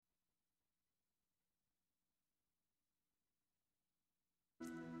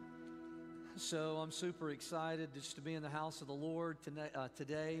So I'm super excited just to be in the house of the Lord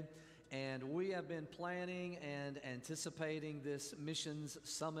today. And we have been planning and anticipating this missions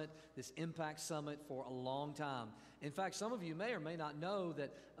summit, this impact summit for a long time. In fact, some of you may or may not know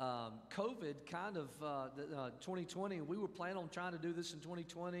that COVID 2020, we were planning on trying to do this in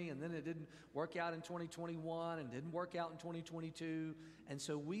 2020, and then it didn't work out in 2021 and didn't work out in 2022. And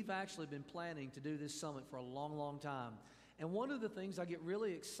so we've actually been planning to do this summit for a long, long time. And one of the things I get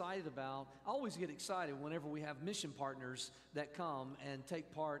really excited about, I always get excited whenever we have mission partners that come and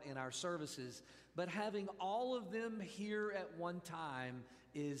take part in our services, but having all of them here at one time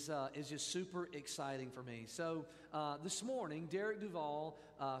is just super exciting for me. So this morning, Derek Duval,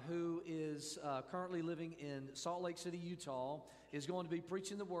 who is currently living in Salt Lake City, Utah, is going to be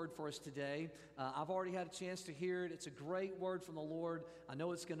preaching the word for us today. I've already had a chance to hear it. It's a great word from the Lord. I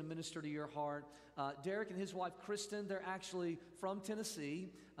know it's going to minister to your heart. Derek and his wife, Kristen, they're actually from Tennessee.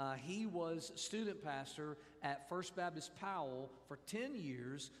 He was student pastor at First Baptist Powell for 10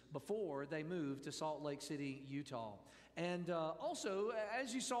 years before they moved to Salt Lake City, Utah. And also,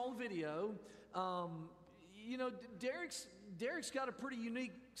 as you saw in the video, Derek's got a pretty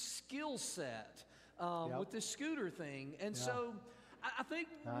unique skill set with this scooter thing. And so I think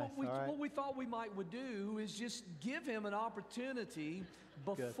what we thought we would do is just give him an opportunity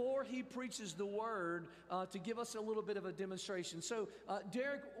before he preaches the word to give us a little bit of a demonstration. So,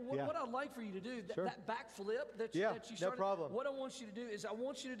 Derek, what I'd like for you to do, that backflip that you started, no problem. What I want you to do is I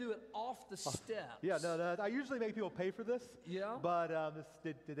want you to do it off the steps. No, I usually make people pay for this. Yeah. But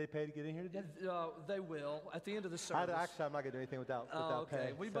did they pay to get in here today? They will at the end of the service. Actually, I'm not going to do anything without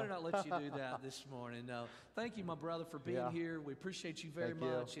pay. We better not let you do that this morning. No. Thank you, my brother, for being here. We appreciate you very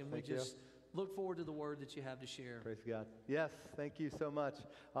much, and we just look forward to the word that you have to share. Praise God. Yes, thank you so much.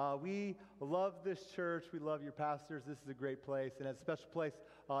 We love this church. We love your pastors. This is a great place, and it's a special place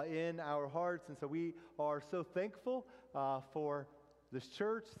in our hearts. And so we are so thankful for this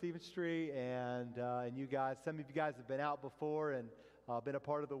church, Stephen Street, and you guys. Some of you guys have been out before and been a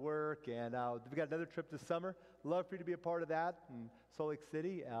part of the work, and we've got another trip this summer. Love for you to be a part of that in Salt Lake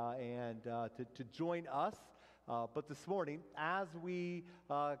City and to join us. But this morning, as we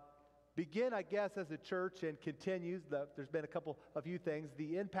begin, I guess, as a church and continues, there's been a few things.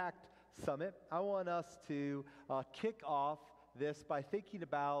 The Impact Summit, I want us to kick off this by thinking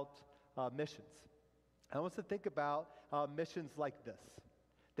about missions. I want us to think about missions like this,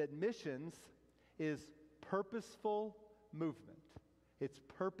 that missions is purposeful movement. It's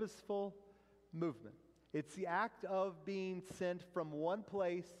purposeful movement. It's the act of being sent from one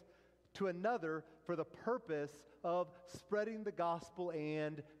place to another for the purpose of spreading the gospel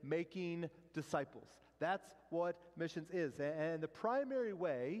and making disciples. That's what missions is. And the primary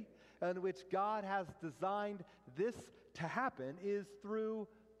way in which God has designed this to happen is through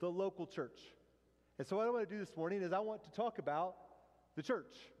the local church. And so what I want to do this morning is I want to talk about the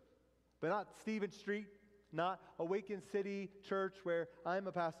church, but not Stephen Street, not Awaken City Church where I'm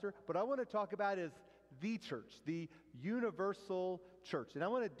a pastor, but I want to talk about is the church, the universal church. And I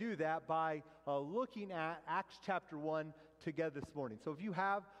want to do that by looking at Acts chapter 1 together this morning. So if you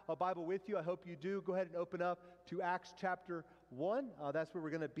have a Bible with you, I hope you do, go ahead and open up to Acts chapter 1. That's where we're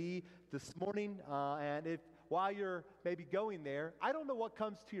going to be this morning. And if while you're maybe going there, I don't know what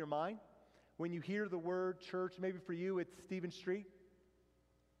comes to your mind when you hear the word church. Maybe for you it's Stephen Street.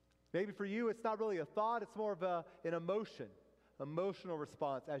 Maybe for you it's not really a thought, it's more of an emotional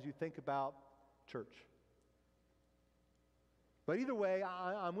response as you think about church. But either way,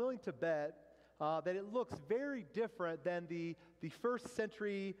 I'm willing to bet that it looks very different than the first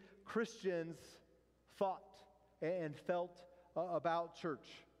century Christians thought and felt about church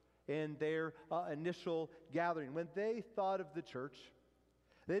in their initial gathering. When they thought of the church,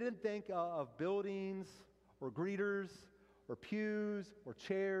 they didn't think of buildings or greeters or pews or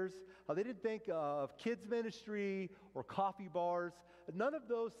chairs. They didn't think of kids ministry or coffee bars. None of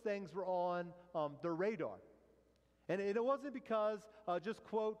those things were on their radar. And it wasn't because, just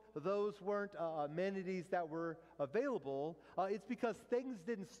quote, those weren't amenities that were available. It's because things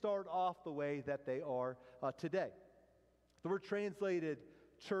didn't start off the way that they are today. The word translated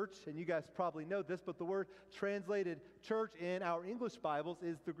church, and you guys probably know this, but the word translated church in our English Bibles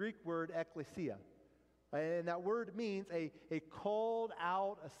is the Greek word ekklesia. And that word means a called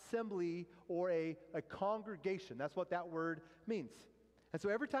out assembly or a congregation. That's what that word means. And so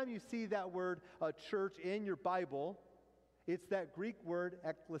every time you see that word church in your Bible, it's that Greek word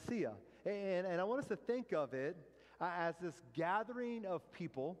ekklesia. And I want us to think of it as this gathering of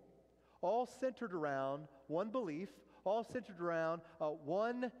people all centered around one belief, all centered around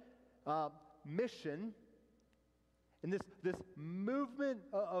one mission, and this movement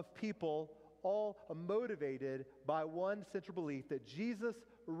of people all motivated by one central belief that Jesus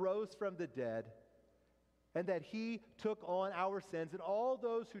rose from the dead and that he took on our sins, and all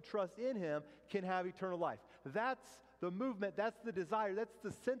those who trust in him can have eternal life. That's the movement, that's the desire, that's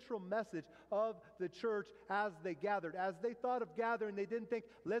the central message of the church as they gathered. As they thought of gathering, they didn't think,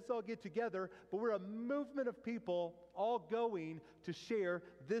 let's all get together, but we're a movement of people all going to share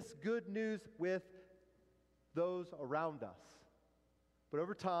this good news with those around us. But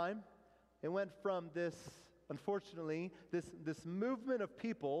over time, it went from this, unfortunately, this movement of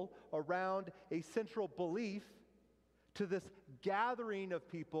people around a central belief to this gathering of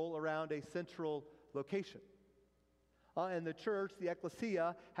people around a central location. And the church, the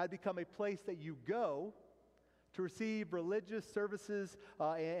ecclesia, had become a place that you go to receive religious services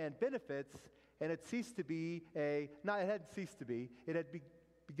and benefits, and it ceased to be it hadn't ceased to be, it had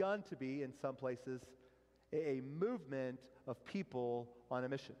begun to be, in some places, a movement of people on a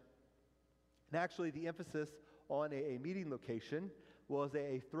mission. And actually, the emphasis on a meeting location was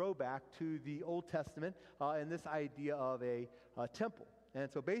a throwback to the Old Testament and this idea of a temple. And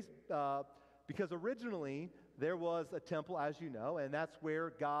so because originally there was a temple, as you know, and that's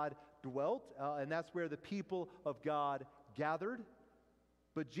where God dwelt, and that's where the people of God gathered.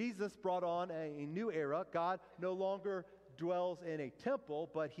 But Jesus brought on a new era. God no longer dwells in a temple,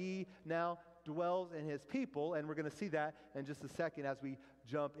 but he now dwells in his people, and we're going to see that in just a second as we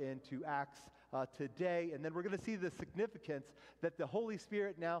jump into Acts today. And then we're going to see the significance that the Holy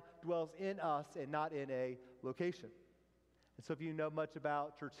Spirit now dwells in us and not in a location. And so if you know much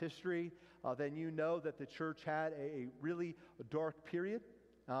about church history, then you know that the church had a really dark period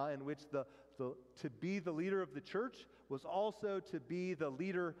in which to be the leader of the church was also to be the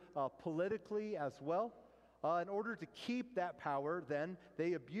leader politically as well. In order to keep that power, then,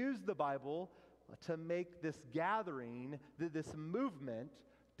 they abused the Bible to make this gathering, this movement,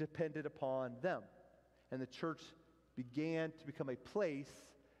 dependent upon them. And the church began to become a place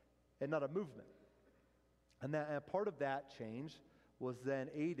and not a movement. And part of that change was then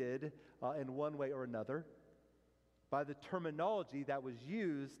aided in one way or another by the terminology that was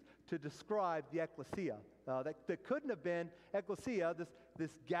used to describe the ecclesia. That couldn't have been ecclesia,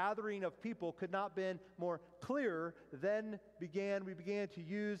 this gathering of people could not have been more clear. Then we began to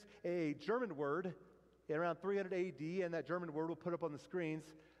use a German word in around 300 AD, and that German word we'll put up on the screens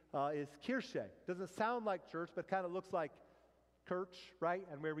is Kirche. Doesn't sound like church, but kind of looks like Kirch, right?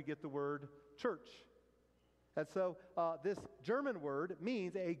 And where we get the word church. And so this German word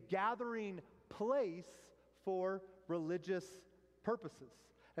means a gathering place for religious purposes.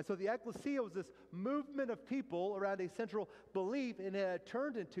 And so the ecclesia was this movement of people around a central belief, and it had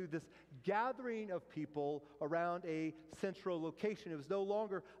turned into this gathering of people around a central location. It was no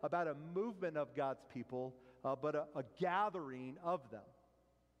longer about a movement of God's people, but a gathering of them.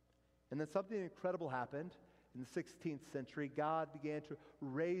 And then something incredible happened. In the 16th century, God began to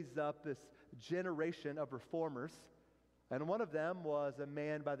raise up this generation of reformers. And one of them was a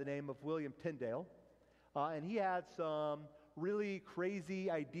man by the name of William Tyndale. And he had some really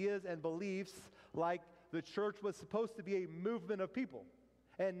crazy ideas and beliefs, like the church was supposed to be a movement of people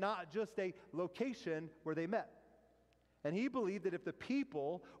and not just a location where they met. And he believed that if the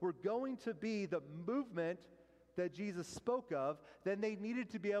people were going to be the movement that Jesus spoke of, then they needed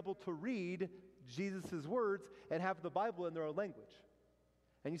to be able to read Jesus' words and have the Bible in their own language.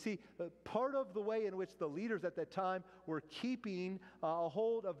 And you see, part of the way in which the leaders at that time were keeping a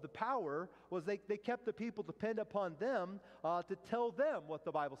hold of the power was they kept the people dependent upon them to tell them what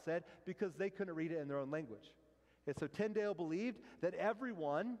the Bible said, because they couldn't read it in their own language. And so Tyndale believed that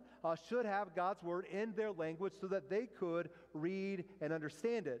everyone should have God's word in their language so that they could read and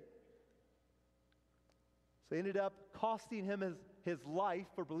understand it. So it ended up costing him his life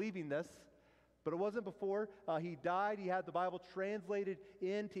for believing this. But it wasn't before he died. He had the Bible translated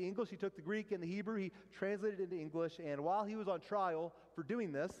into English. He took the Greek and the Hebrew. He translated it into English. And while he was on trial for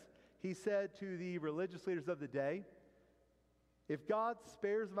doing this, he said to the religious leaders of the day, "If God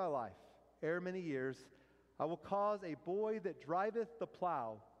spares my life ere many years, I will cause a boy that driveth the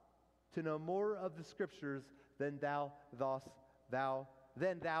plow to know more of the Scriptures than thou dost,"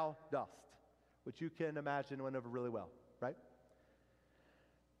 which you can imagine went over really well, right?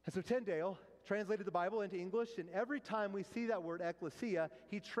 And so Tyndale translated the Bible into English, and every time we see that word ecclesia,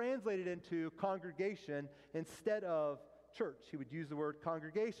 he translated into congregation instead of church. He would use the word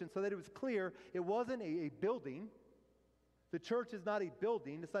congregation so that it was clear it wasn't a building. The church is not a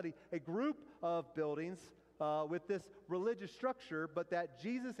building. It's not a group of buildings with this religious structure, but that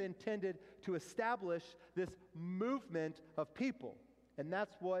Jesus intended to establish this movement of people. And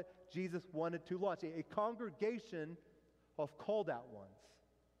that's what Jesus wanted to launch, a congregation of called out ones.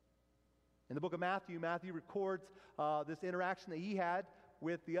 In the book of Matthew, Matthew records this interaction that he had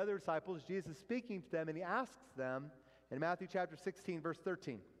with the other disciples. Jesus is speaking to them, and he asks them in Matthew chapter 16, verse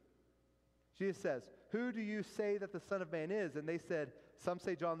 13. Jesus says, "Who do you say that the Son of Man is?" And they said, "Some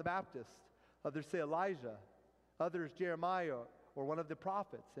say John the Baptist, others say Elijah, others Jeremiah or one of the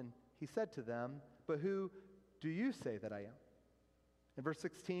prophets." And he said to them, "But who do you say that I am?" In verse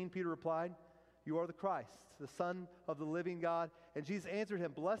 16, Peter replied, "You are the Christ, the Son of the living God." And Jesus answered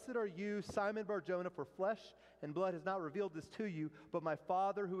him, "Blessed are you, Simon Bar-Jonah, for flesh and blood has not revealed this to you, but my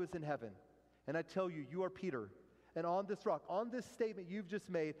Father who is in heaven. And I tell you, you are Peter, and on this rock, on this statement you've just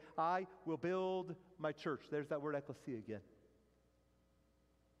made, I will build my church." There's that word ecclesia again.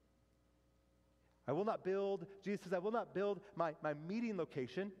 I will not build, Jesus says, I will not build my meeting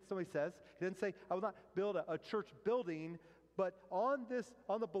location. Somebody says, he didn't say, I will not build a church building, but on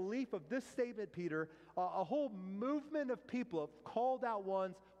the belief of this statement, Peter, a whole movement of people, of called out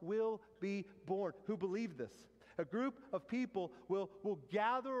ones, will be born who believe this. A group of people will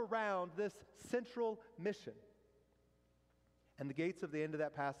gather around this central mission. And the gates of the end of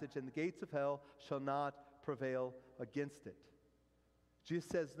that passage, and the gates of hell shall not prevail against it. Jesus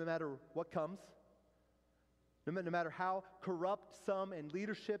says, no matter what comes, no matter how corrupt some in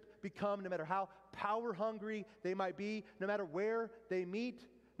leadership become, no matter how power hungry they might be, no matter where they meet,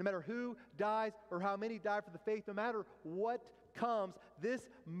 no matter who dies or how many die for the faith, no matter what comes, this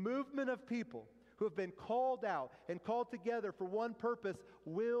movement of people who have been called out and called together for one purpose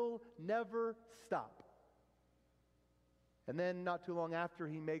will never stop. And then not too long after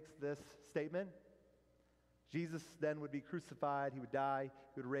he makes this statement, Jesus then would be crucified, he would die,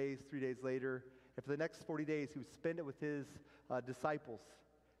 he would raise 3 days later. And for the next 40 days, he would spend it with his disciples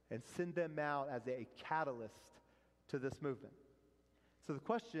and send them out as a catalyst to this movement. So the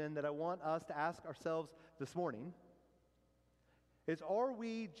question that I want us to ask ourselves this morning is, are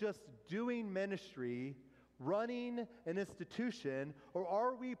we just doing ministry, running an institution, or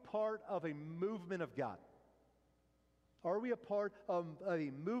are we part of a movement of God? Are we a part of a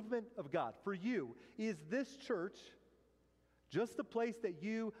movement of God? For you, is this church just a place that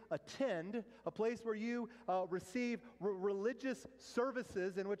you attend, a place where you receive religious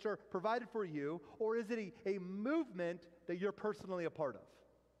services in which are provided for you, or is it a movement that you're personally a part of?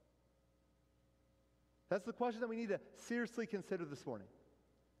 That's the question that we need to seriously consider this morning.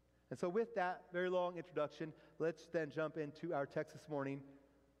 And so with that very long introduction, let's then jump into our text this morning,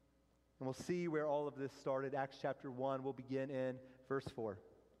 and we'll see where all of this started. Acts chapter 1, we'll begin in verse 4.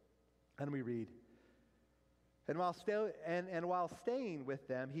 And we read, And while staying with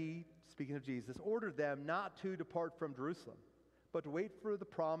them, he, speaking of Jesus, ordered them not to depart from Jerusalem, but to wait for the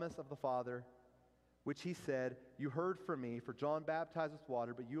promise of the Father, which he said, "You heard from me, for John baptized with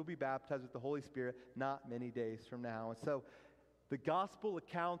water, but you will be baptized with the Holy Spirit not many days from now." And so the gospel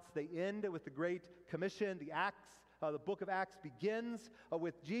accounts, they end with the Great Commission. The book of Acts begins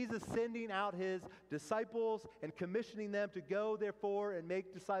with Jesus sending out his disciples and commissioning them to go, therefore, and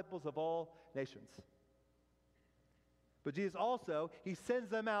make disciples of all nations. But Jesus also, he sends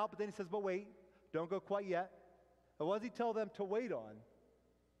them out, but then he says, but wait, don't go quite yet. And what does he tell them to wait on?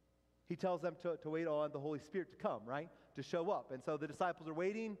 He tells them to wait on the Holy Spirit to come, right? To show up. And so the disciples are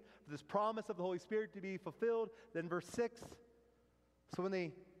waiting for this promise of the Holy Spirit to be fulfilled. Then verse 6,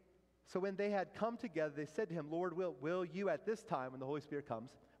 so when they had come together, they said to him, "Lord, will you at this time," when the Holy Spirit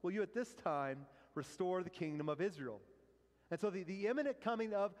comes, "will you at this time restore the kingdom of Israel?" And so the imminent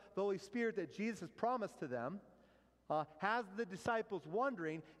coming of the Holy Spirit that Jesus has promised to them has the disciples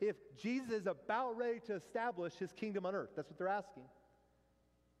wondering if Jesus is about ready to establish his kingdom on earth. That's what they're asking.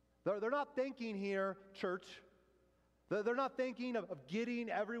 They're not thinking here, church, they're not thinking of getting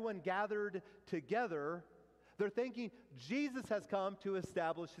everyone gathered together. They're thinking Jesus has come to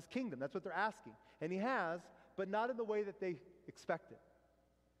establish his kingdom. That's what they're asking. And he has, but not in the way that they expected.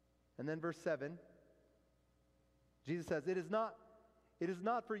 And then verse 7, Jesus says, It is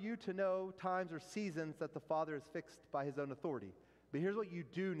not for you to know times or seasons that the Father has fixed by his own authority. But here's what you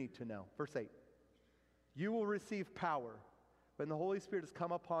do need to know. Verse 8, you will receive power when the Holy Spirit has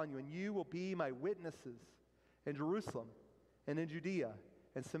come upon you, and you will be my witnesses in Jerusalem and in Judea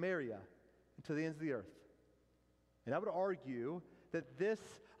and Samaria and to the ends of the earth. And I would argue that this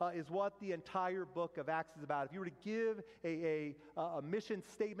is what the entire book of Acts is about. If you were to give a mission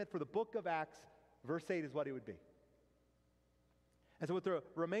statement for the book of Acts, verse 8 is what it would be. And so with the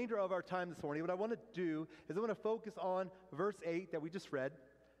remainder of our time this morning, what I want to do is I want to focus on verse 8 that we just read,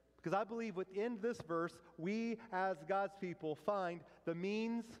 because I believe within this verse, we as God's people find the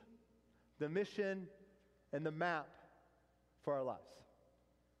means, the mission, and the map for our lives.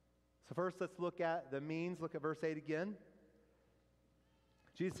 So first, let's look at the means. Look at verse 8 again.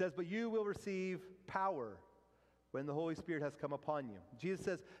 Jesus says, but you will receive power when the Holy Spirit has come upon you. Jesus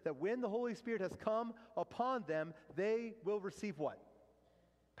says that when the Holy Spirit has come upon them, they will receive what?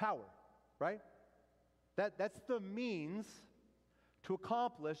 Power, right? That's the means to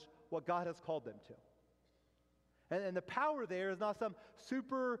accomplish what God has called them to. And the power there is not some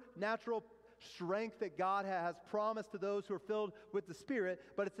supernatural strength that God has promised to those who are filled with the Spirit,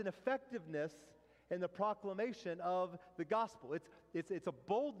 but it's an effectiveness in the proclamation of the gospel. It's a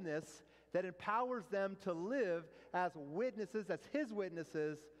boldness that empowers them to live as witnesses, as His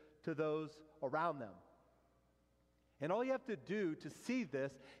witnesses to those around them. And all you have to do to see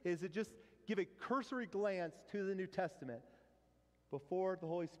this is to just give a cursory glance to the New Testament before the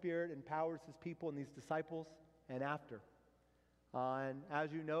Holy Spirit empowers His people and these disciples, and after. And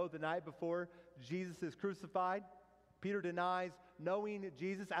as you know, the night before Jesus is crucified, Peter denies knowing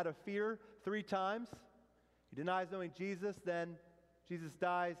Jesus out of fear 3 times. He denies knowing Jesus, then Jesus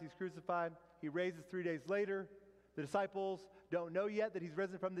dies, He's crucified, He raises 3 days later. The disciples don't know yet that He's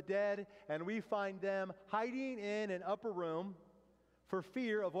risen from the dead, and we find them hiding in an upper room for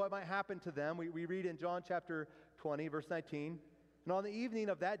fear of what might happen to them. We read in John chapter 20, verse 19, and on the evening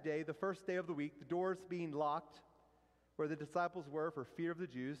of that day, the first day of the week, the doors being locked where the disciples were for fear of the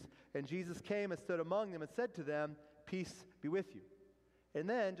Jews, and Jesus came and stood among them and said to them, peace be with you. And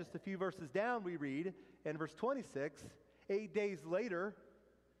then, just a few verses down, we read in verse 26, 8 days later,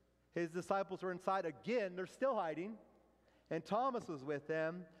 His disciples were inside again. They're still hiding. And Thomas was with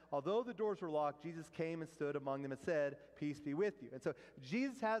them. Although the doors were locked, Jesus came and stood among them and said, peace be with you. And so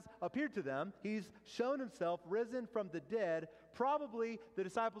Jesus has appeared to them. He's shown Himself risen from the dead. Probably the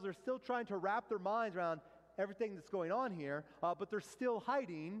disciples are still trying to wrap their minds around everything that's going on here, but they're still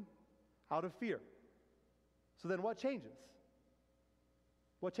hiding out of fear. So then what changes?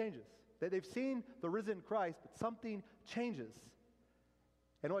 What changes? They've seen the risen Christ, but something changes.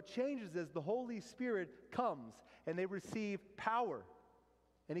 And what changes is the Holy Spirit comes and they receive power.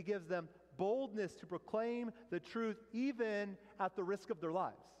 And He gives them boldness to proclaim the truth even at the risk of their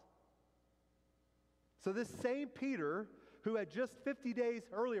lives. So this same Peter, who had just 50 days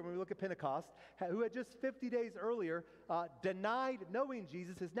earlier, when we look at Pentecost, who had just 50 days earlier denied knowing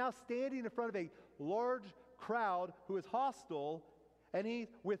Jesus, is now standing in front of a large crowd who is hostile, and he,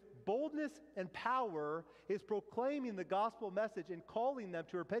 with boldness and power, is proclaiming the gospel message and calling them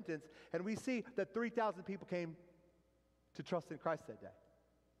to repentance. And we see that 3,000 people came to trust in Christ that day.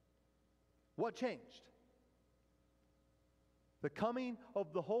 What changed? The coming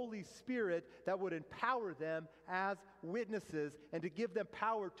of the Holy Spirit that would empower them as witnesses and to give them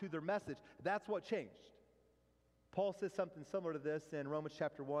power to their message. That's what changed. Paul says something similar to this in Romans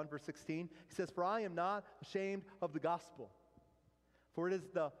chapter 1, verse 16. He says, for I am not ashamed of the gospel, for it is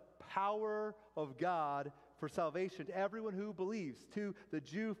the power of God for salvation to everyone who believes, to the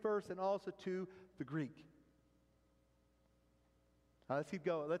Jew first and also to the Greek. Let's keep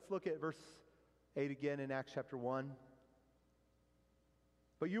going. Let's look at verse 8 again in Acts chapter 1.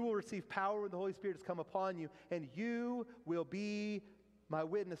 But you will receive power when the Holy Spirit has come upon you, and you will be my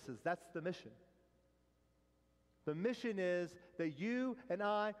witnesses. That's the mission. The mission is that you and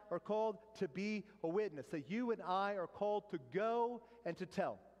I are called to be a witness, that you and I are called to go and to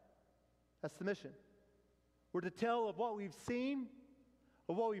tell. That's the mission. We're to tell of what we've seen,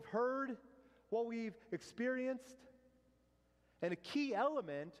 of what we've heard, what we've experienced. And a key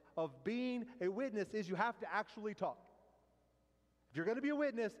element of being a witness is you have to actually talk. If you're going to be a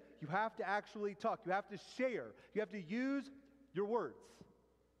witness, you have to actually talk. You have to share. You have to use your words.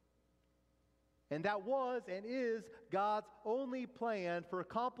 And that was and is God's only plan for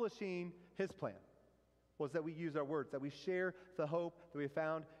accomplishing His plan, was that we use our words, that we share the hope that we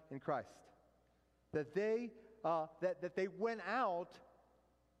found in Christ. That they went out,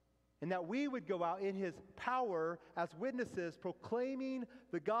 and that we would go out in His power as witnesses, proclaiming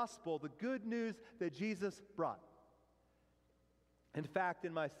the gospel, the good news that Jesus brought. In fact,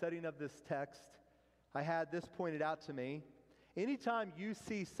 in my studying of this text, I had this pointed out to me. Anytime you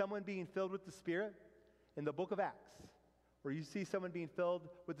see someone being filled with the Spirit in the book of Acts, or you see someone being filled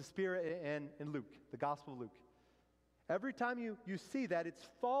with the Spirit in Luke, the Gospel of Luke, every time you see that, it's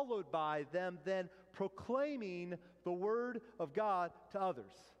followed by them then proclaiming the Word of God to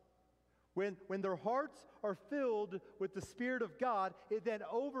others. When their hearts are filled with the Spirit of God, it then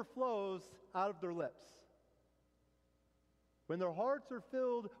overflows out of their lips. When their hearts are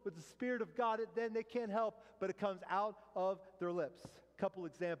filled with the Spirit of God, then they can't help, but it comes out of their lips. A couple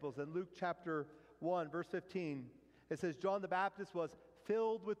examples. In Luke chapter 1, verse 15, it says, John the Baptist was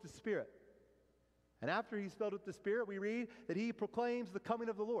filled with the Spirit. And after he's filled with the Spirit, we read that he proclaims the coming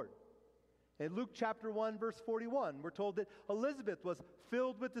of the Lord. In Luke chapter 1, verse 41, we're told that Elizabeth was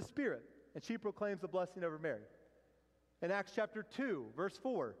filled with the Spirit, and she proclaims the blessing over Mary. In Acts chapter 2, verse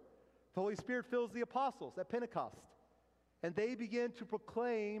 4, the Holy Spirit fills the apostles at Pentecost, and they begin to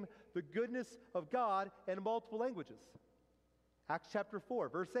proclaim the goodness of God in multiple languages. Acts chapter 4,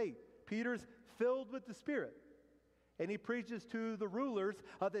 verse 8, Peter's filled with the Spirit, and he preaches to the rulers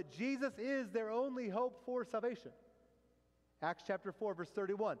that Jesus is their only hope for salvation. Acts chapter 4, verse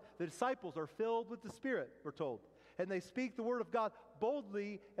 31, the disciples are filled with the Spirit, we're told, and they speak the word of God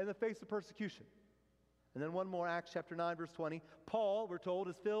boldly in the face of persecution. And then one more, Acts chapter 9, verse 20, Paul, we're told,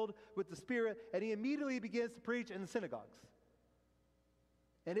 is filled with the Spirit, and he immediately begins to preach in the synagogues.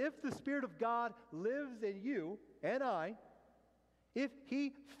 And if the Spirit of God lives in you and I, if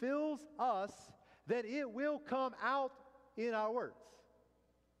he fills us, then it will come out in our words.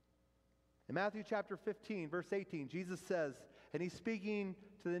 In Matthew chapter 15, verse 18, Jesus says, and he's speaking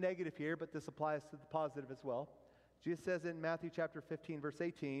to the negative here, but this applies to the positive as well. Jesus says in Matthew chapter 15, verse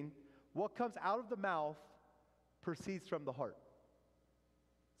 18, what comes out of the mouth proceeds from the heart.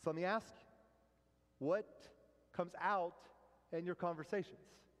 So let me ask you, what comes out in your conversations?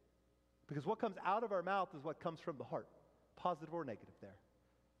 Because what comes out of our mouth is what comes from the heart, positive or negative there.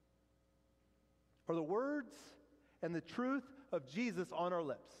 Are the words and the truth of Jesus on our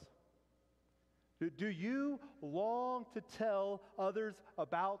lips? Do you long to tell others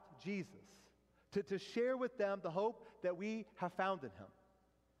about Jesus? To share with them the hope that we have found in him?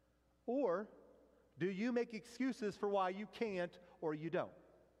 Or do you make excuses for why you can't or you don't?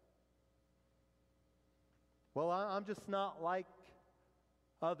 Well, I'm just not like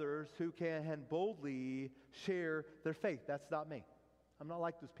others who can boldly share their faith. That's not me. I'm not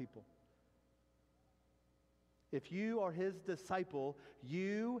like those people. If you are his disciple,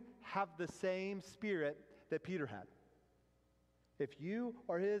 you have the same spirit that Peter had. If you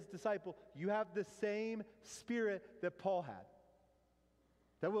are his disciple, you have the same spirit that Paul had,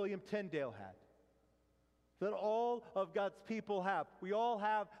 that William Tyndale had, that all of God's people have. We all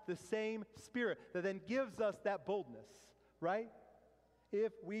have the same spirit that then gives us that boldness, right?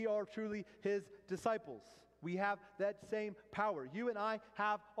 If we are truly his disciples, we have that same power. You and I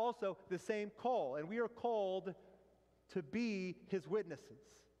have also the same call, and we are called to be his witnesses.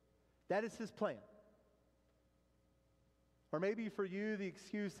 That is his plan. Or maybe for you, the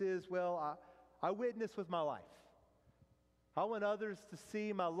excuse is, well, I witness with my life. I want others to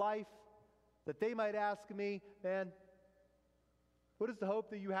see my life, that they might ask me, man, what is the hope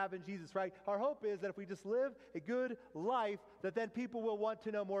that you have in Jesus, right? Our hope is that if we just live a good life, that then people will want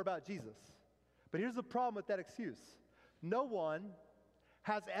to know more about Jesus. But here's the problem with that excuse. No one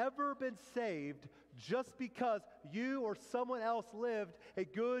has ever been saved just because you or someone else lived a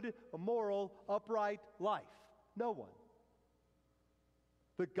good, moral, upright life. No one.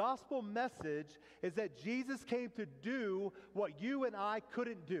 The gospel message is that Jesus came to do what you and I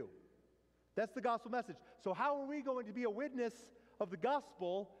couldn't do. That's the gospel message. So how are we going to be a witness of the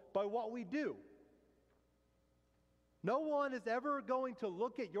gospel? By what we do. No one is ever going to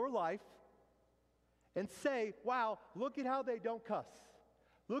look at your life and say, wow, look at how they don't cuss.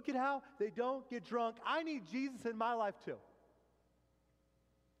 Look at how they don't get drunk. I need Jesus in my life too.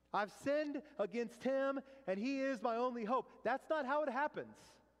 I've sinned against him, and he is my only hope. That's not how it happens.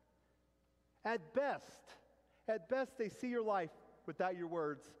 At best, they see your life without your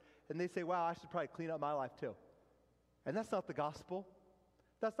words, and they say, wow, I should probably clean up my life too. And that's not the gospel.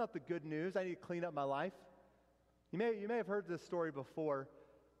 That's not the good news. I need to clean up my life. You may have heard this story before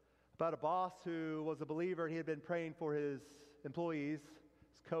about a boss who was a believer, and he had been praying for his employees,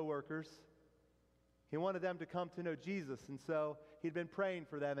 his co-workers. He wanted them to come to know Jesus, and so he'd been praying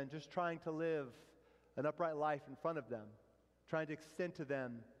for them and just trying to live an upright life in front of them, trying to extend to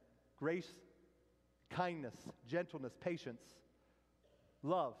them grace, kindness, gentleness, patience,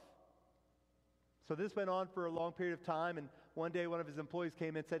 love. So this went on for a long period of time, and one day one of his employees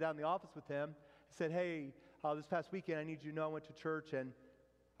came and sat down in the office with him and said, hey, this past weekend I need you to know I went to church and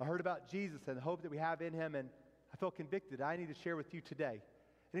I heard about Jesus and the hope that we have in him, and I felt convicted. I need to share with you today.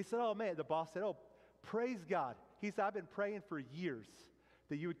 And he said, oh man, the boss said, oh, praise God. He said, I've been praying for years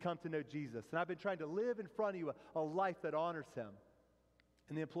that you would come to know Jesus, and I've been trying to live in front of you a life that honors him.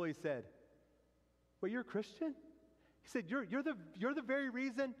 And the employee said, well, you're a Christian? He said, you're the very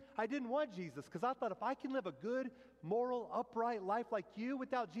reason I didn't want Jesus, because I thought if I can live a good, moral, upright life like you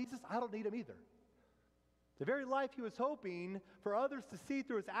without Jesus, I don't need him either. The very life he was hoping for others to see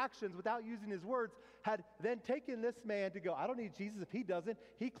through his actions without using his words had then taken this man to go, I don't need Jesus if he doesn't.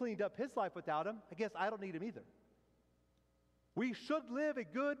 He cleaned up his life without him. I guess I don't need him either. We should live a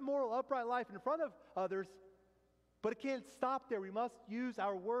good, moral, upright life in front of others, But it can't stop there. We must use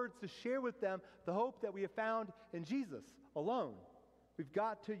our words to share with them the hope that we have found in Jesus alone. We've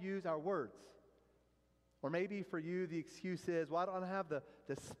got to use our words. Or maybe for you, the excuse is, well, I don't have the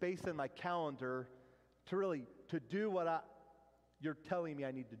space in my calendar to do what you're telling me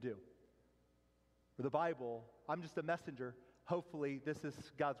I need to do. For the Bible, I'm just a messenger. Hopefully, this is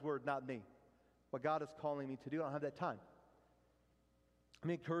God's word, not me. What God is calling me to do, I don't have that time. Let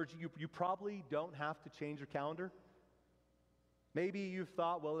me encourage you, you probably don't have to change your calendar. Maybe you've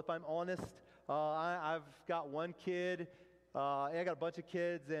thought, well, if I'm honest, I've got one kid, and I got a bunch of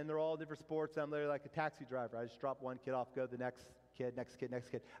kids, and they're all different sports, and I'm literally like a taxi driver. I just drop one kid off, go to the next kid, next kid, next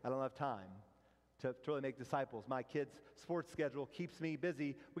kid. I don't have time to really make disciples. My kid's sports schedule keeps me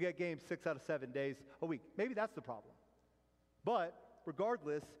busy. We got games 6 out of 7 days a week. Maybe that's the problem. But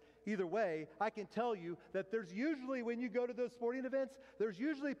regardless, either way, I can tell you that there's usually, when you go to those sporting events, there's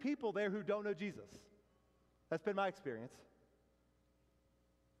usually people there who don't know Jesus. That's been my experience.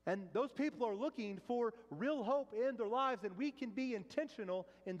 And those people are looking for real hope in their lives, and we can be intentional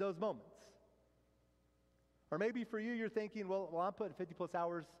in those moments. Or maybe for you, you're thinking, well, I'm putting 50 plus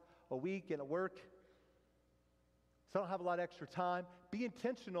hours a week in at work, so I don't have a lot of extra time. Be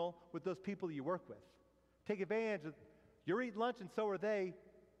intentional with those people you work with. Take advantage of, you're eating lunch and so are they.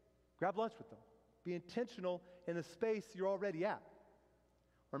 Grab lunch with them. Be intentional in the space you're already at.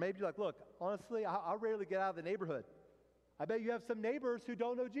 Or maybe you're like, look, honestly, I rarely get out of the neighborhood. I bet you have some neighbors who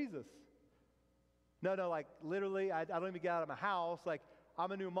don't know Jesus. No, like literally, I don't even get out of my house. Like,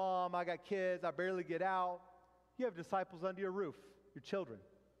 I'm a new mom, I got kids, I barely get out. You have disciples under your roof, your children,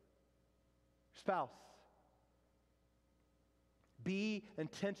 your spouse. Be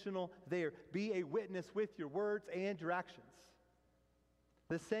intentional there. Be a witness with your words and your actions.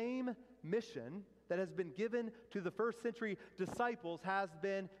 The same mission that has been given to the first century disciples has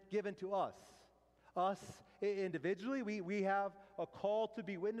been given to us. Us individually, we have a call to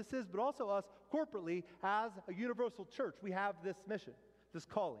be witnesses, but also us corporately as a universal church. We have this mission, this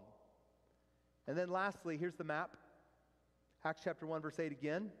calling. And then lastly, here's the map. Acts chapter 1, verse 8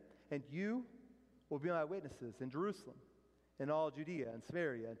 again. And you will be my witnesses in Jerusalem, in all Judea and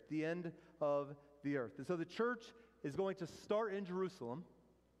Samaria, at the end of the earth. And so the church is going to start in Jerusalem,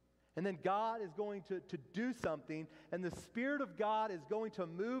 and then God is going to do something, and the Spirit of God is going to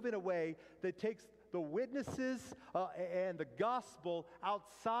move in a way that takes the witnesses and the gospel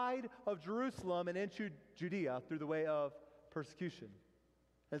outside of Jerusalem and into Judea through the way of persecution.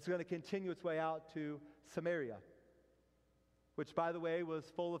 And it's going to continue its way out to Samaria, which, by the way, was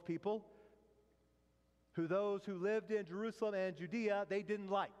full of people who those who lived in Jerusalem and Judea, they didn't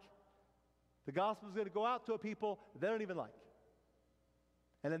like. The gospel is going to go out to a people they don't even like.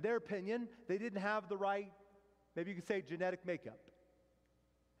 And in their opinion, they didn't have the right, maybe you could say, genetic makeup.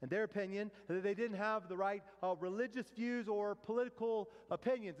 In their opinion, they didn't have the right religious views or political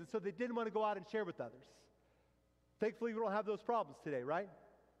opinions, and so they didn't want to go out and share with others. Thankfully, we don't have those problems today, right?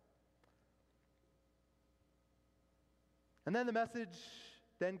 And then the message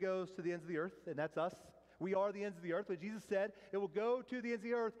then goes to the ends of the earth, and that's us. We are the ends of the earth. When Jesus said it will go to the ends of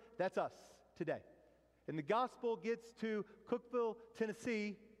the earth, that's us today. And the gospel gets to Cookeville,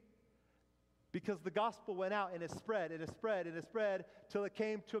 Tennessee, because the gospel went out and it spread and it spread and it spread till it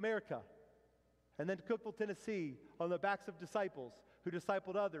came to America. And then to Cookeville, Tennessee, on the backs of disciples who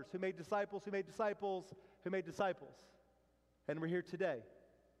discipled others, who made disciples, who made disciples, who made disciples. And we're here today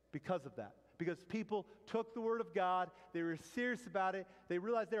because of that. Because people took the word of God, they were serious about it, they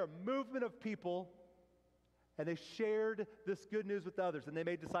realized they're a movement of people, and they shared this good news with others, and they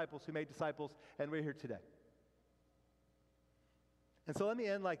made disciples who made disciples, and we're here today. And so let me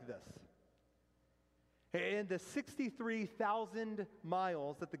end like this. In the 63,000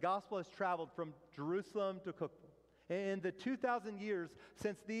 miles that the gospel has traveled from Jerusalem to Cookeville, in the 2,000 years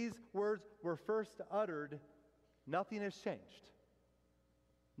since these words were first uttered, nothing has changed.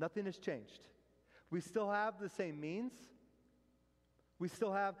 Nothing has changed. We still have the same means, we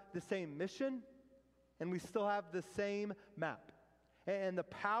still have the same mission, and we still have the same map. And the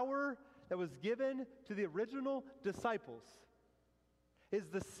power that was given to the original disciples is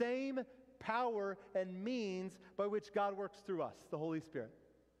the same power and means by which God works through us, the Holy Spirit.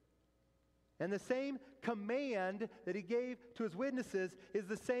 And the same command that he gave to his witnesses is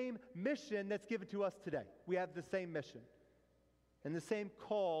the same mission that's given to us today. We have the same mission. And the same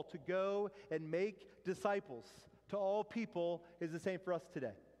call to go and make disciples to all people is the same for us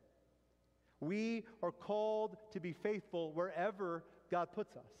today. We are called to be faithful wherever God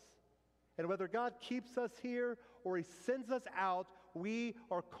puts us. And whether God keeps us here or he sends us out, we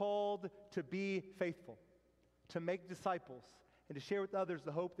are called to be faithful, to make disciples, and to share with others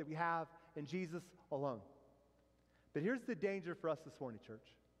the hope that we have in Jesus alone. But here's the danger for us this morning, church.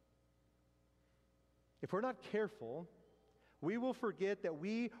 If we're not careful, we will forget that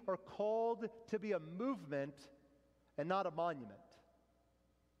we are called to be a movement and not a monument.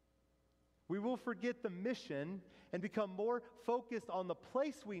 We will forget the mission and become more focused on the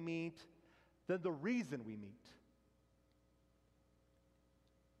place we meet than the reason we meet.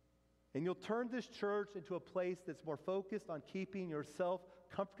 And you'll turn this church into a place that's more focused on keeping yourself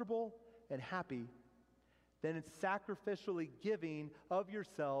comfortable and happy than in sacrificially giving of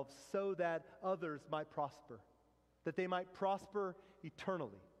yourselves so that others might prosper, that they might prosper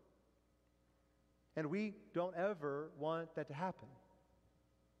eternally. And we don't ever want that to happen.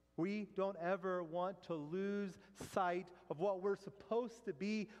 We don't ever want to lose sight of what we're supposed to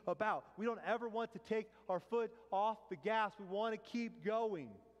be about. We don't ever want to take our foot off the gas. We want to keep going.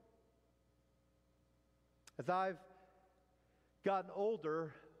 As I've gotten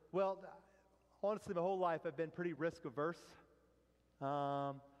older, well, honestly, my whole life I've been pretty risk averse. I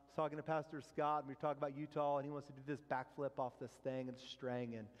was talking to Pastor Scott, and we were talking about Utah, and he wants to do this backflip off this thing and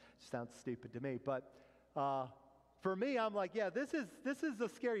string, and it sounds stupid to me. But for me, I'm like, yeah, this is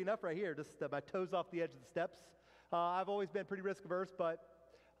scary enough right here, just my toes off the edge of the steps. I've always been pretty risk averse, but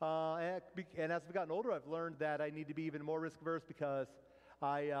and as I've gotten older, I've learned that I need to be even more risk averse because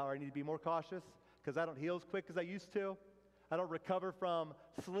I need to be more cautious because I don't heal as quick as I used to. I don't recover from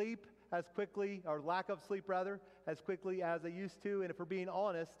sleep as quickly, or lack of sleep rather, as quickly as I used to. And if we're being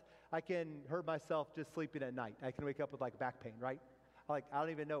honest, I can hurt myself just sleeping at night. I can wake up with like back pain, right? I don't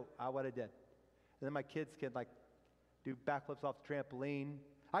even know what I did. And then my kids can like do backflips off the trampoline.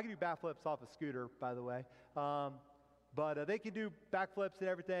 I can do backflips off a scooter, by the way. But they can do backflips and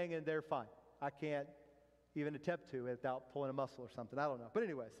everything, and they're fine. I can't even attempt to without pulling a muscle or something. I don't know. But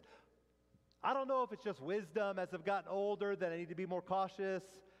anyways, I don't know if it's just wisdom as I've gotten older that I need to be more cautious.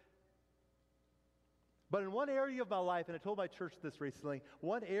 But in one area of my life, and I told my church this recently,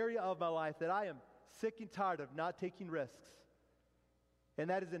 one area of my life that I am sick and tired of not taking risks, and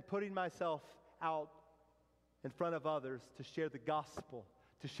that is in putting myself out in front of others to share the gospel,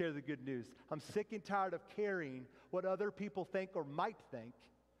 to share the good news. I'm sick and tired of caring what other people think or might think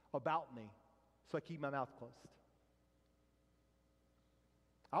about me, so I keep my mouth closed.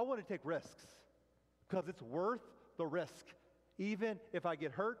 I want to take risks because it's worth the risk. Even if I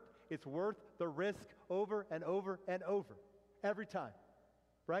get hurt, it's worth the risk over and over and over, every time,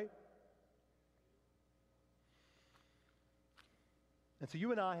 right? And so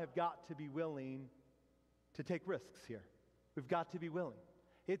you and I have got to be willing to take risks here. We've got to be willing.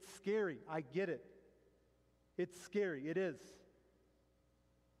 It's scary. I get it. It's scary. It is.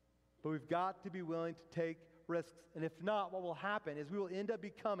 But we've got to be willing to take risks. And if not, what will happen is we will end up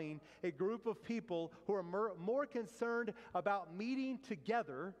becoming a group of people who are more concerned about meeting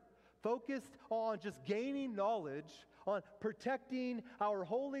together, focused on just gaining knowledge, on protecting our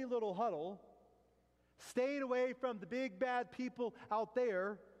holy little huddle, staying away from the big bad people out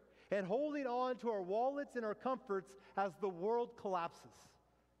there, and holding on to our wallets and our comforts as the world collapses.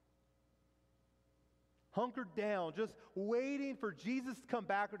 Hunkered down, just waiting for Jesus to come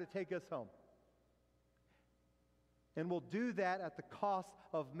back or to take us home. And we'll do that at the cost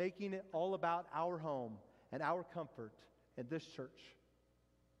of making it all about our home and our comfort in this church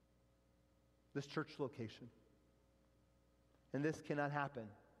location. And this cannot happen.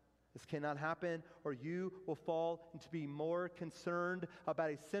 This cannot happen, or you will fall into being more concerned about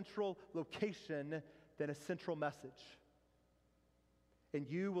a central location than a central message. And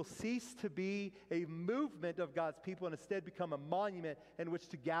you will cease to be a movement of God's people and instead become a monument in which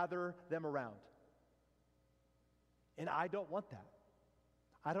to gather them around. And I don't want that.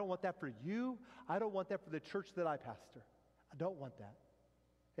 I don't want that for you. I don't want that for the church that I pastor. I don't want that.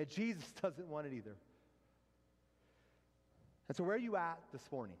 And Jesus doesn't want it either. And so where are you at this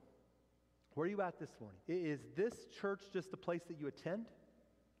morning? Where are you at this morning? Is this church just a place that you attend?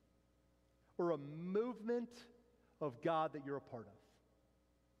 Or a movement of God that you're a part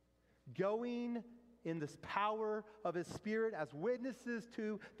of? Going in this power of His Spirit as witnesses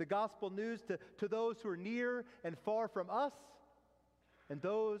to the gospel news to those who are near and far from us and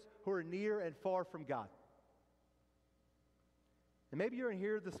those who are near and far from God. And maybe you're in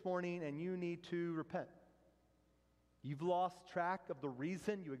here this morning and you need to repent. You've lost track of the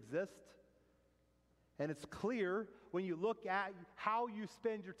reason you exist. And it's clear when you look at how you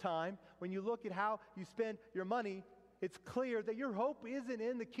spend your time, when you look at how you spend your money, it's clear that your hope isn't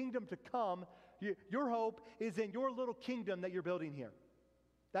in the kingdom to come. Your hope is in your little kingdom that you're building here.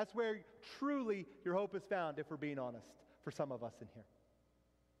 That's where truly your hope is found, if we're being honest, for some of us in here.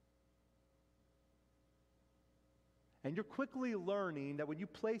 And you're quickly learning that when you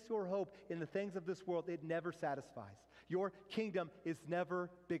place your hope in the things of this world, it never satisfies. Your kingdom is never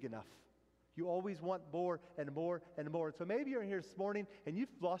big enough. You always want more and more and more. And so maybe you're here this morning and you've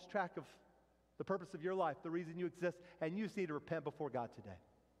lost track of the purpose of your life, the reason you exist, and you just need to repent before God today.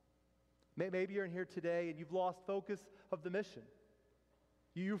 Maybe you're in here today and you've lost focus of the mission.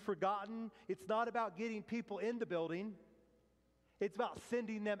 You've forgotten it's not about getting people in the building. It's about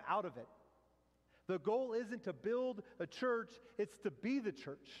sending them out of it. The goal isn't to build a church, it's to be the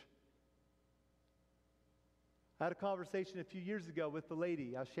church. I had a conversation a few years ago with the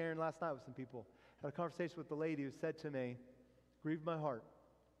lady. I was sharing last night with some people. I had a conversation with the lady who said to me, grieved my heart.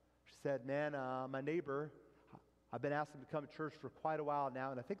 She said, man, my neighbor, I've been asking them to come to church for quite a while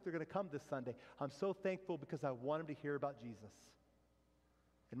now, and I think they're going to come this Sunday. I'm so thankful because I want them to hear about Jesus.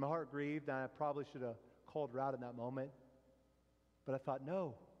 And my heart grieved, and I probably should have called her out in that moment. But I thought,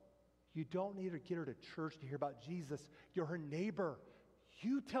 no, you don't need to get her to church to hear about Jesus. You're her neighbor.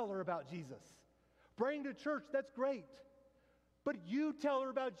 You tell her about Jesus. Bring her to church, that's great. But you tell her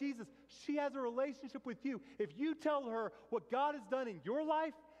about Jesus. She has a relationship with you. If you tell her what God has done in your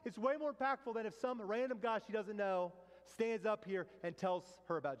life, it's way more impactful than if some random guy she doesn't know stands up here and tells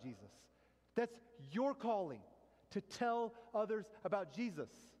her about Jesus. That's your calling, to tell others about Jesus.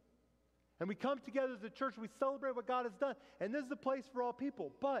 And we come together as a church, we celebrate what God has done, and this is a place for all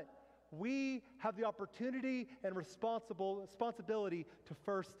people. But we have the opportunity and responsibility to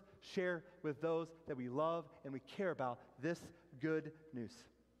first share with those that we love and we care about this good news.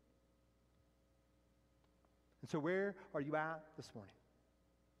 And so where are you at this morning?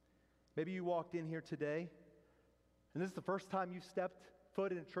 Maybe you walked in here today, and this is the first time you've stepped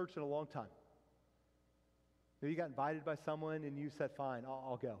foot in a church in a long time. Maybe you got invited by someone and you said, fine,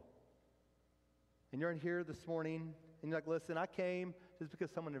 I'll go. And you're in here this morning, and you're like, listen, I came just because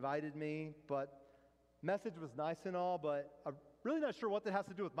someone invited me, but message was nice and all, but I'm really not sure what that has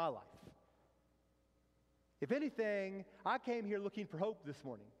to do with my life. If anything, I came here looking for hope this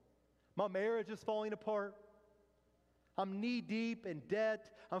morning. My marriage is falling apart. I'm knee-deep in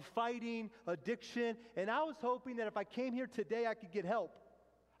debt. I'm fighting addiction. And I was hoping that if I came here today, I could get help.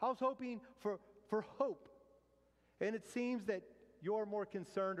 I was hoping for hope. And it seems that you're more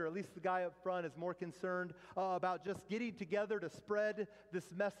concerned, or at least the guy up front is more concerned about just getting together to spread this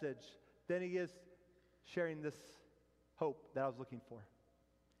message than he is sharing this hope that I was looking for.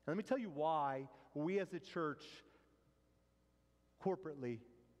 And let me tell you why we as a church, corporately,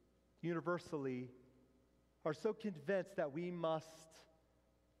 universally, are so convinced that we must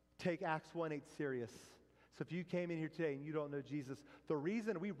take Acts 1:8 serious. So if you came in here today and you don't know Jesus, the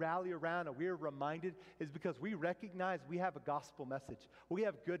reason we rally around and we're reminded is because we recognize we have a gospel message. We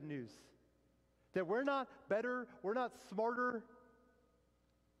have good news. That we're not better, we're not smarter,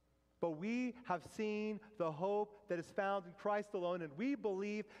 but we have seen the hope that is found in Christ alone, and we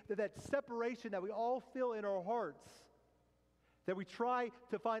believe that that separation that we all feel in our hearts, that we try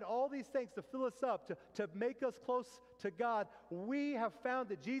to find all these things to fill us up, to make us close to God, we have found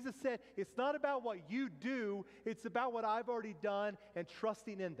that Jesus said, it's not about what you do, it's about what I've already done and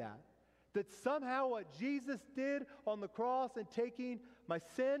trusting in that. That somehow what Jesus did on the cross and taking my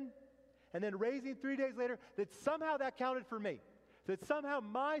sin and then raising 3 days later, that somehow that counted for me. That somehow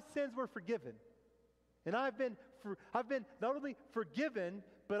my sins were forgiven. And I've been not only forgiven,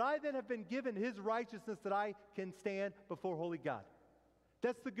 but I then have been given his righteousness that I can stand before holy God.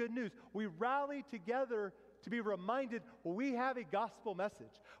 That's the good news. We rally together to be reminded we have a gospel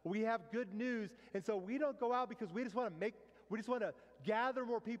message. We have good news. And so we don't go out because we just want to gather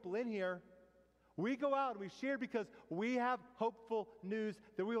more people in here. We go out and we share because we have hopeful news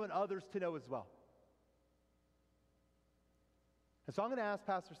that we want others to know as well. And so I'm going to ask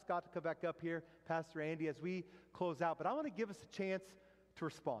Pastor Scott to come back up here, Pastor Andy, as we close out. But I want to give us a chance to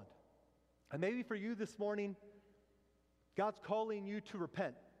respond. And maybe for you this morning, God's calling you to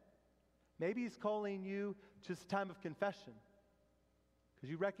repent. Maybe he's calling you to a time of confession because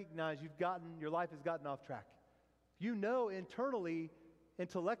you recognize your life has gotten off track. You know internally,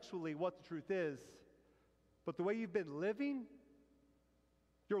 intellectually what the truth is, but the way you've been living,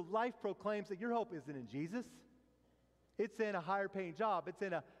 your life proclaims that your hope isn't in Jesus. It's in a higher paying job. It's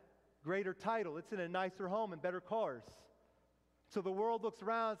in a greater title. It's in a nicer home and better cars. So the world looks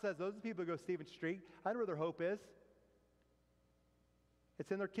around and says, those are the people who go Stephen Street. I know where their hope is.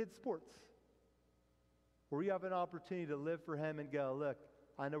 It's in their kids' sports. Where you have an opportunity to live for him and go, look,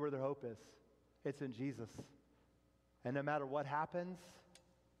 I know where their hope is. It's in Jesus. And no matter what happens,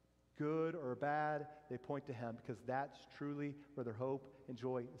 good or bad, they point to him because that's truly where their hope and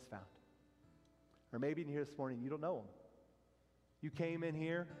joy is found. Or maybe in here this morning, you don't know him. You came in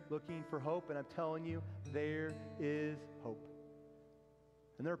here looking for hope, and I'm telling you, there is hope.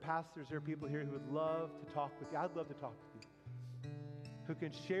 And there are pastors, there are people here who would love to talk with you. I'd love to talk with you. Who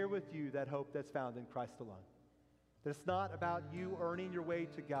can share with you that hope that's found in Christ alone. That it's not about you earning your way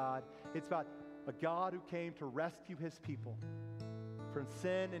to God. It's about a God who came to rescue his people from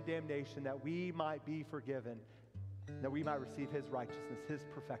sin and damnation, that we might be forgiven, that we might receive his righteousness, his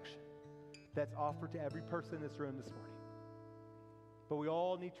perfection. That's offered to every person in this room this morning. But we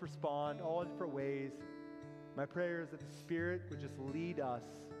all need to respond all in different ways. My prayer is that the Spirit would just lead us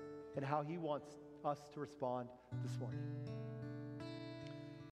in how he wants us to respond this morning.